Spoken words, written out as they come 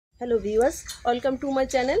Hello viewers, welcome to my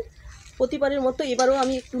channel. প্রতিবারের মতো এবারও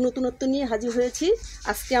আমি একটু নতুনত্ব নিয়ে হাজির হয়েছি।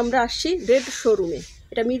 আজকে আমরা আসছি রেড শোরুমে।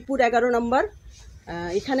 এটা মিরপুর 11 নম্বর।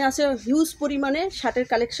 এখানে আছে হিউজ পরিমাণে শার্টের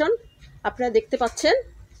কালেকশন, আপনারা দেখতে পাচ্ছেন।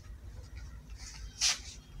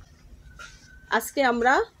 আজকে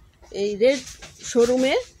আমরা এই রেড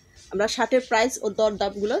শোরুমে আমরা শার্টের প্রাইস ও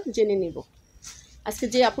দরদামগুলো জেনে নেব। আজকে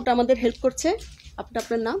যে আপুটা আমাদের হেল্প করছে,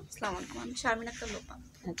 আপনার নাম? আসসালামু আলাইকুম, আমি শারমিন আক্তার লোপা।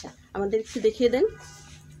 আচ্ছা, আমাদের একটু দেখিয়ে দেন।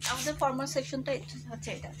 আমাদের ফর্মাল সেকশনটা হচ্ছে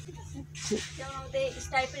এটা, ঠিক আছে? যেমন আমাদের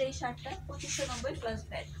স্টাইপের এই শার্টটা 2590 প্লাস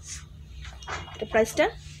ব্যাট। এটা প্রাইসটা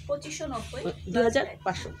 2590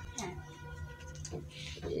 2500। হ্যাঁ,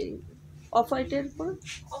 অফ হোয়াইটের উপর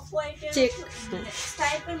অফ হোয়াইটের চেক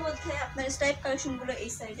স্টাইপের মধ্যে আপনার স্টাইপ কালেকশনগুলো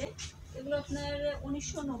এই সাইডে, এগুলো আপনার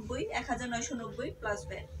 1990 1990 প্লাস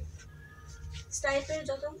ব্যাট। স্টাইপের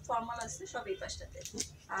যত ফর্মাল আছে সব এই পাশটাতে,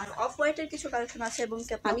 আর অফ হোয়াইটের কিছু কালেকশন আছে। এবং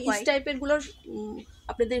আমি স্টাইপের গুলোর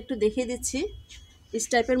আপনাদের একটু দেখিয়ে দিচ্ছি।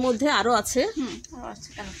 স্টাইপের মধ্যে আরো আছে, আরো আছে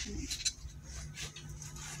কালেকশন।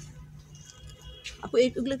 আপু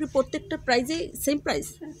এইগুলো কি প্রত্যেকটা প্রাইজে সেম প্রাইস?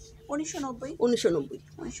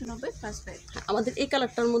 1990 plus bat. আমাদের এই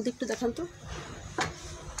কালারটার মধ্যে একটু দেখান তো।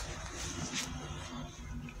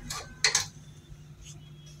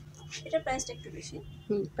 এটা প্রাইসটা একটু বেশি,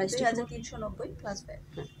 প্রাইসটা 2390 প্লাস ব্যাট।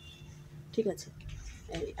 ঠিক আছে,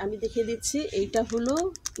 আমি দেখিয়ে দিচ্ছি। এইটা হলো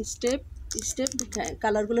স্টেপ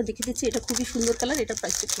কালারগুলো দেখিয়ে দিচ্ছি। এটা খুবই সুন্দর কালার। এটা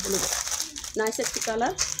প্রাইসটা একটু বলে দেবো। নাইস একটা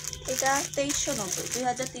কালার। এটা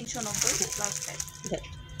 2390 প্লাস ব্যাট।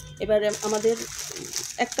 এবারে আমাদের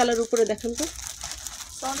এক কালার উপরে দেখেন তো।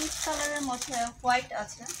 সলিড কালারের মধ্যে হোয়াইট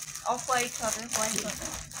আছে, অফ হোয়াইট হবে, হোয়াইট হবে।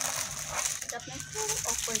 এটা আপনার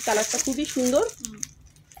অফ হোয়াইট কালারটা খুবই সুন্দর।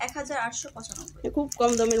 1895, খুব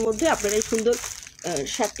কম দামের মধ্যে আপনারা এই সুন্দর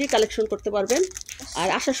শার্টটি কালেকশন করতে পারবেন। আর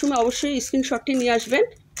আসার সময় অবশ্যই স্ক্রিনশটটি নিয়ে আসবেন।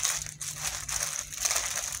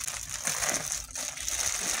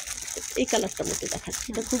 এই কালারটার মধ্যে দেখাচ্ছি,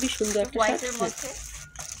 এটা খুবই সুন্দর একটা হোয়াইটের মধ্যে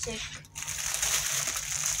চেক।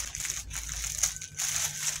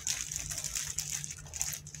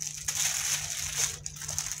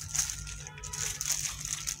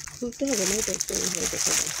 খুলতে হবে না, এটা একটু হয়ে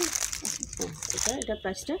দেখা যায়। এটা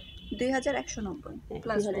প্রাইসটা 2190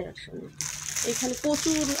 প্লাস 2190। এখানে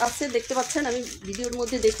প্রচুর আছে, দেখতে পাচ্ছেন। আমি ভিডিওর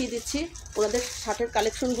মধ্যে দেখিয়ে দিচ্ছি ওনাদের শার্টের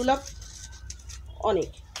কালেকশনগুলো অনেক।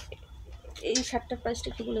 এই শার্টটার প্রাইসটা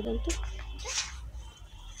একটু বলে দেন তো।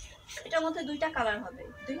 এটার মধ্যে দুইটা কালার হবে,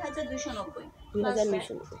 2290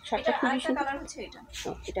 2290। শার্টটা খুবই সুন্দর। কালার হচ্ছে এটা।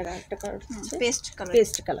 এটা আরেকটা কালার হচ্ছে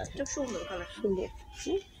পেস্ট কালার। এটা সুন্দর কালার, সুন্দর।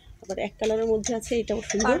 আবার এক কালারের মধ্যে আছে, এটাও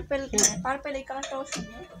সুন্দর। পার্পল এই কালারটাও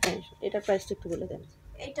সুন্দর। এটার প্রাইসটা একটু বলে দেন।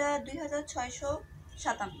 এটা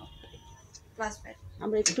 2657 প্লাস ব্যাট।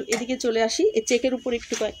 আমরা একটু এদিকে চলে আসি। এই চেকের উপর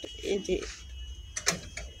একটু কয়েকটা, এই যে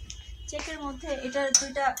চেকের মধ্যে এটার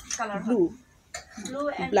দুইটা কালার, ব্লু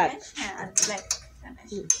এন্ড ব্ল্যাক। হ্যাঁ, আর ব্ল্যাক।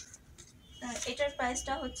 এটার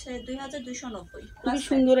প্রাইসটা হচ্ছে 2290। খুবই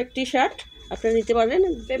সুন্দর একটি শার্ট, আপনারা নিতে পারবেন।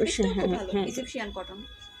 Egyptian cotton.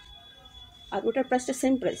 আর ওটার প্রাইসটা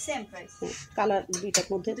সেম প্রাইস। কালার দুইটার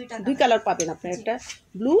মধ্যে দুই কালার পাবেন আপনারা, একটা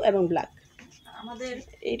ব্লু এবং ব্ল্যাক। আমাদের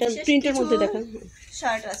এটা প্রিন্টের মধ্যে দেখেন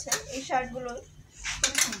শার্ট আছে, এই শার্টগুলো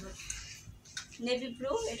খুব সুন্দর। নেভি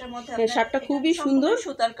ব্লু, এটার মধ্যে শার্টটা খুবই সুন্দর,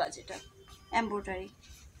 সুতার কাজ, এটা এমব্রয়ডারি।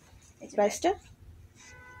 প্রাইসটা,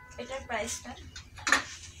 এটার প্রাইসটা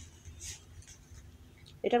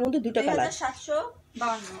এটার মধ্যে দুটো কালার 2752।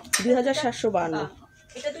 2752।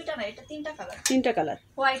 এটা দুইটা না, এটা তিনটা কালার। তিনটা কালার,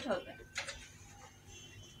 হোয়াইট হবে।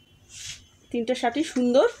 তিনটা শার্টই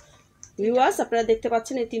সুন্দর। ভিউয়ার্স, আপনারা দেখতে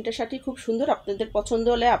পাচ্ছেন এই তিনটা শার্টই খুব সুন্দর। আপনাদের পছন্দ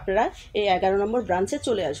হলে আপনারা এই 11 নম্বর ব্রাঞ্চে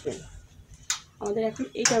চলে আসবেন। আমাদের এখন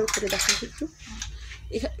এইটার উপরে দেখান একটু।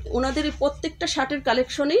 ওনাদের এই প্রত্যেকটা শার্টের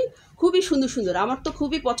কালেকশনই খুবই সুন্দর সুন্দর। আমার তো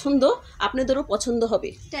খুবই পছন্দ, আপনাদেরও পছন্দ হবে।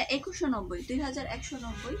 এটা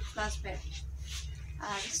 2190 প্লাস ব্যাট।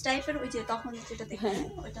 আর স্টাইপের ওই যে তখন যেটা দেখেন,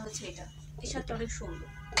 ওইটা হচ্ছে এটা। এই শার্টটা অনেক সুন্দর,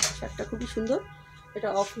 শার্টটা খুবই সুন্দর। এটা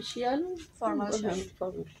অফিসিয়াল ফর্মাল শার্ট।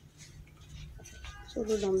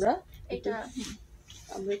 চলুন আমরা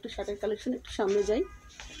একটু শার্টের কালেকশন একটু সামনে যাই।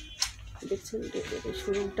 দেখছেন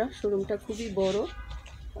শোরুমটা খুবই বড়,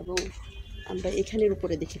 এবং আমরা এখানের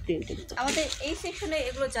উপরে দেখি প্রিন্টের। আমাদের এই সেকশনে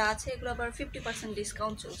এগুলো যা আছে এগুলো আবার 50%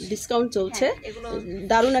 ডিসকাউন্ট চলছে। এগুলো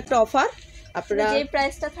দারুণ একটা অফার। আপনারা যে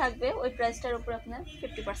প্রাইসটা থাকবে ওই প্রাইসটার উপর আপনার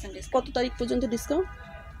 50% ডিসকাউন্ট। কত তারিখ পর্যন্ত ডিসকাউন্ট?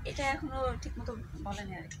 এটা এখনো ঠিকমতো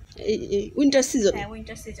বলেনি আর কি। এই উইন্টার সিজন,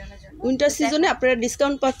 উইন্টার সিজনের জন্য, উইন্টার সিজনে আপনারা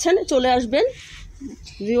ডিসকাউন্ট পাচ্ছেন, চলে আসবেন।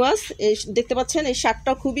 ভিউয়ার্স, এই দেখতে পাচ্ছেন এই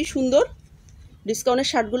শার্টটা খুবই সুন্দর। ডিসকাউন্টের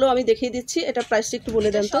শার্টগুলো আমি দেখিয়ে দিচ্ছি। এটা প্রাইসটা একটু বলে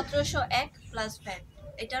দেন তো। 1701 প্লাস ভ্যাট।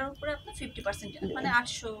 এটার উপরে আপনি 50%, মানে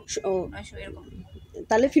 800 900 এরকম।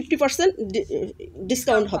 তাহলে 50%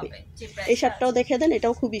 ডিসকাউন্ট হবে। যে এই প্রাইস শার্টটাও দেখে দেন,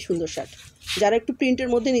 এটাও খুবই সুন্দর শার্ট। যারা একটু প্রিন্টের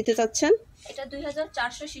মধ্যে নিতে চাচ্ছেন, এটা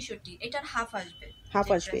 2466, এটার হাফ আসবে, হাফ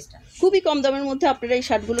যে আসবে। প্রাইসটা। খুবই কম দামের মধ্যে আপনারা এই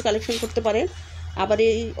শার্টগুলো কালেকশন করতে পারেন। আবার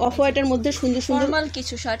এই অফ হোয়াইটের মধ্যে সুন্দর সুন্দর, ফর্মাল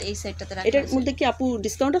কিছু শার্ট এই সাইডটাতে রাখা এটার আছে। মধ্যে কি আপু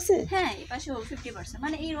ডিসকাউন্ট আছে? হ্যাঁ, এই পাশেও 50%,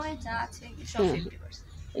 মানে এই রয়ে যা আছে সব 50%।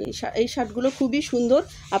 এই শার্টগুলো খুবই সুন্দর।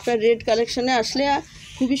 আপনার রেড কালেকশনে আসলে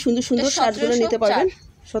খুবই সুন্দর সুন্দর এটা শার্টগুলো নিতে পারবেন।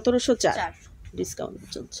 1704 4 ডিসকাউন্ট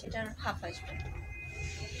চলছে। এটার হাফ আসবে।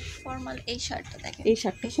 ফর্মাল এই শার্টটা দেখেন, এই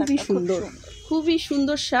শার্টটা খুবই সুন্দর, খুবই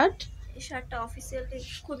সুন্দর শার্ট। এই শার্টটা অফিসিয়ালি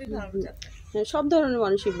খুবই ভালো যাবে। হ্যাঁ, সব ধরনের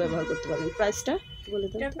মানুষই ব্যবহার করতে পারবেন। প্রাইসটা বলে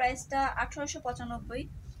দেন। এটার প্রাইসটা 1895,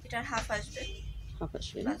 এটার হাফ আসবে, হাফ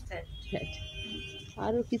আসবে না? Plus VAT. হ্যাঁ।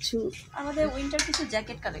 আরও কিছু আমাদের উইন্টার কিছু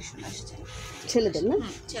জ্যাকেট কালেকশন আসছে ছেলেদের না?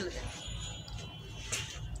 ছেলেদের।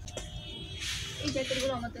 এই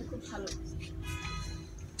জ্যাকেটগুলো আমাদের খুব ভালো,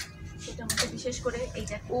 সেটা আমাদের বিশেষ করে এই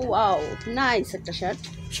জ্যাকেট। ও ওয়াও, নাইস একটা শার্ট।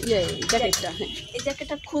 জ্যাকেটটা, হ্যাঁ এই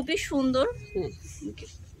জ্যাকেটটা খুবই সুন্দর, হ্যাঁ।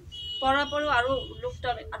 পরার পরেও আরো লুকটা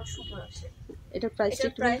আরো সুন্দর আসে। এটার প্রাইসটা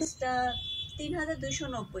এটার প্রাইসটা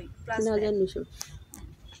 3290 প্লাস 3900।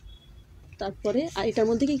 তারপরে আর এটার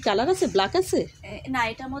মধ্যে কি কালার আছে? ব্ল্যাক আছে? না,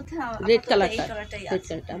 এটার মধ্যে রেড এই কালারটা, কালারটাই রেড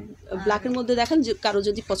আছে। কালারটা। ব্ল্যাকের মধ্যে দেখেন যে কারো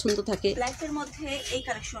যদি পছন্দ থাকে। ব্ল্যাকের মধ্যে এই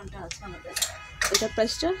কালেকশনটা আছে আমাদের। এটার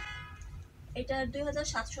প্রাইসটা এটা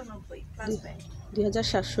 2790 প্লাস ভ্যাট।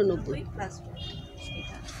 2790 plus VAT.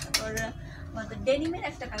 এটা তারপর আমাদের ডেনিমের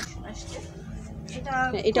একটা কালেকশন আসছে। এটা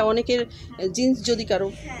হ্যাঁ, এটা অনেকের জিন্স যদি কারো,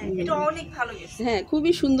 হ্যাঁ, এটা অনেক ভালো গেছে। হ্যাঁ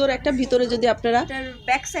খুবই সুন্দর একটা, ভিতরে যদি আপনারা, এটার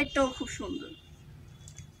ব্যাক সাইডটাও খুব সুন্দর।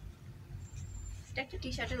 এটা একটা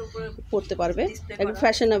টি-শার্টের উপরে পড়তে পারবে, display একটু করা।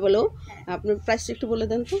 ফ্যাশনেবলও। হ্যাঁ। আপনার প্রাইসটা একটু বলে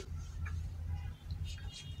দেন তো।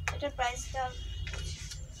 এটার প্রাইসটা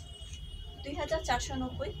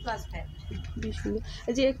 2490 প্লাস ভ্যাট। খুবই সুন্দর।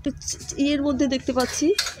 এই যে একটু ইয়ের মধ্যে দেখতে পাচ্ছি,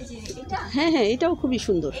 এই যে এটা, হ্যাঁ হ্যাঁ এটাও খুবই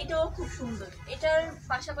সুন্দর। এটাও খুব সুন্দর। এটার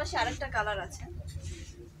পাশাপাশি আরেকটা কালার আছে,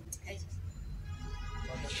 এই যে।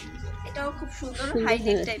 এটাও খুব সুন্দর, হাই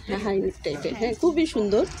নেক টাইপের। হ্যাঁ হাই নেক টাইপের, হ্যাঁ খুবই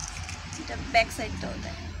সুন্দর। এটা ব্যাক সাইডটাও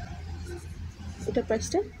দেখেন। এটার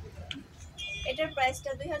প্রাইসটা এটার প্রাইসটা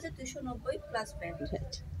 2290 প্লাস ভ্যাট।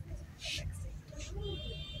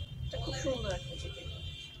 এটা খুব সুন্দর একটা জ্যাকেট।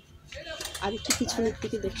 আর একটু পিছনের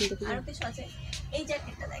দিকে দেখুন দেখুন। আরো কিছু আছে, এই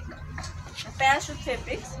জ্যাকেটটা দেখেন, প্যারাশুট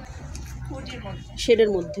ফেব্রিক্স, হুডির মধ্যে, শেডের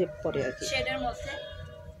মধ্যে পড়ে আর কি। শেডের মধ্যে।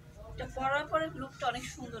 এটা পরার পরে লুকটা অনেক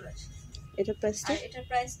সুন্দর আছে। এটার প্রাইসটা আর এটার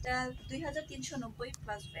প্রাইসটা 2390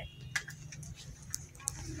 প্লাস ভ্যাট।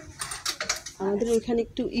 আমাদের ওইখানে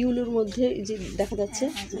একটু ইউলোর মধ্যে এই যে দেখা যাচ্ছে,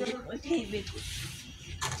 ওইটাই বেশি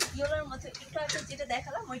ইয়েলোর মধ্যে একটু আগে যেটা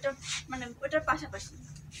দেখালাম ওইটা, মানে ওইটার পাশাপাশি।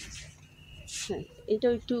 হ্যাঁ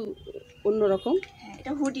এটাও একটু অন্যরকম। হ্যাঁ,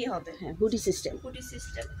 এটা হুডি হবে, হ্যাঁ হুডি সিস্টেম। Hoodie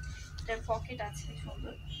system. এটার পকেট আছে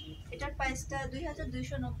সুন্দর। এটার প্রাইসটা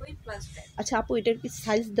 2290 প্লাস ভ্যাট। আচ্ছা আপু, এটার কি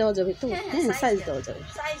সাইজ দেওয়া যাবে তো? হ্যাঁ সাইজ দেওয়া যাবে।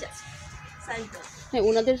 সাইজ আছে, সাইজ দেওয়া। হ্যাঁ,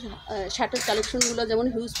 ওনাদের শার্টের কালেকশনগুলো যেমন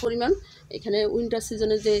হিউজ পরিমাণ। এখানে উইন্টার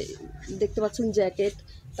সিজনে যে দেখতে পাচ্ছেন জ্যাকেট,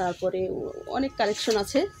 তারপরে অনেক কালেকশন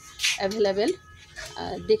আছে অ্যাভেলেবেল।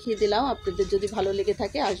 দেখিয়ে দিলাম, আপনাদের যদি ভালো লেগে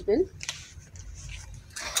থাকে আসবেন।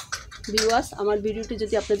 ভিউয়ার্স, আমার ভিডিওটি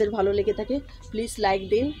যদি আপনাদের ভালো লেগে থাকে প্লিজ লাইক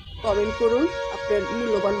দিন, কমেন্ট করুন, আপনার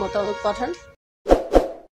মূল্যবান মতামত পাঠান।